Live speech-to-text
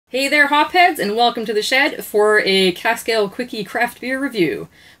Hey there, hopheads, and welcome to the shed for a Cask Quickie craft beer review,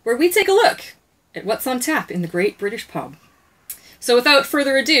 where we take a look at what's on tap in the Great British Pub. So without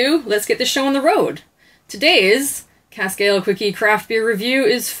further ado, let's get the show on the road. Today's Cask Quickie craft beer review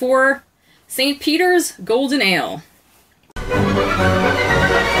is for St. Peter's Golden Ale.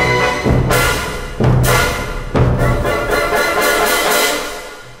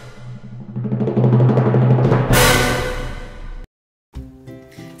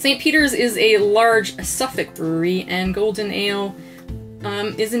 St. Peter's is a large Suffolk brewery, and Golden Ale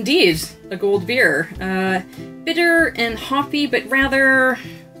is indeed a gold beer. Bitter and hoppy, but rather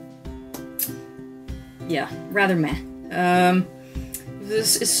meh. It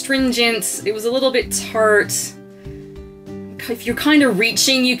was astringent, it was a little bit tart. If you're kind of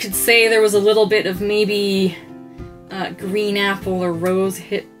reaching, you could say there was a little bit of maybe green apple or rose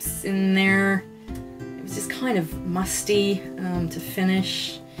hips in there. It was just kind of musty to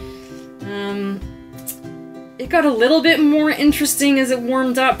finish. It got a little bit more interesting as it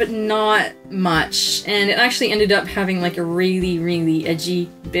warmed up, but not much. And it actually ended up having like a really, really edgy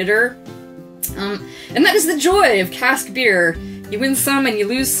bitter. And that is the joy of cask beer. You win some and you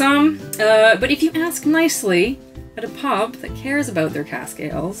lose some. But if you ask nicely at a pub that cares about their cask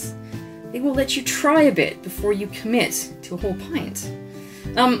ales, they will let you try a bit before you commit to a whole pint.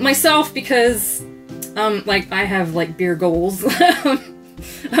 Myself, because I have like beer goals.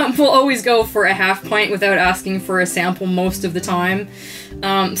 We'll always go for a half pint without asking for a sample most of the time,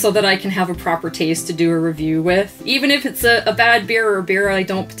 so that I can have a proper taste to do a review with. Even if it's a bad beer or a beer I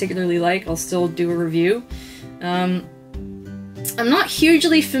don't particularly like, I'll still do a review. I'm not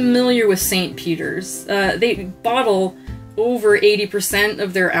hugely familiar with St. Peter's. They bottle over 80%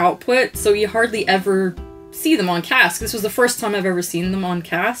 of their output, so you hardly ever see them on cask. This was the first time I've ever seen them on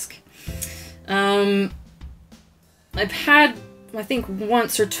cask. I've had, I think,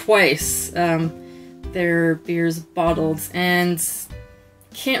 once or twice their beers bottled, and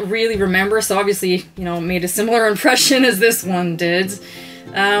can't really remember, so obviously, you know, made a similar impression as this one did.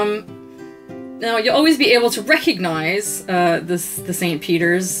 Now, you'll always be able to recognize the St.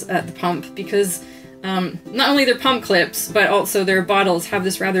 Peter's at the pump, because not only their pump clips, but also their bottles have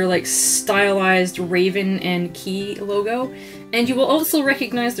this rather like stylized raven and key logo, and you will also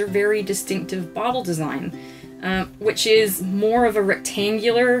recognize their very distinctive bottle design. Which is more of a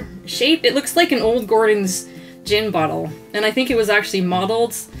rectangular shape. It looks like an old Gordon's gin bottle, and I think it was actually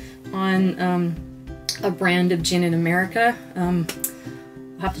modeled on a brand of gin in America. I'll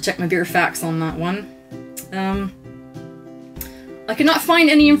have to check my beer facts on that one. I could not find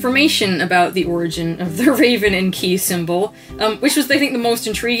any information about the origin of the raven and key symbol, which was, I think, the most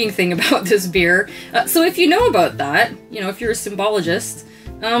intriguing thing about this beer. So if you know about that, you know, if you're a symbologist,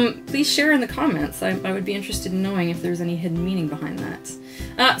 please share in the comments. I would be interested in knowing if there's any hidden meaning behind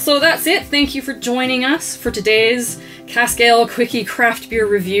that. So that's it. Thank you for joining us for today's Cask Quickie craft beer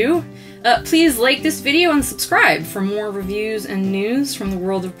review. Please like this video and subscribe for more reviews and news from the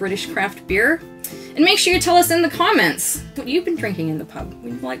world of British craft beer. And make sure you tell us in the comments what you've been drinking in the pub.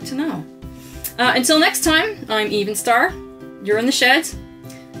 We'd like to know. Until next time, I'm Even Star, you're in the shed,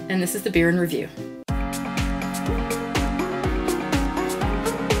 and this is the Beer and Review.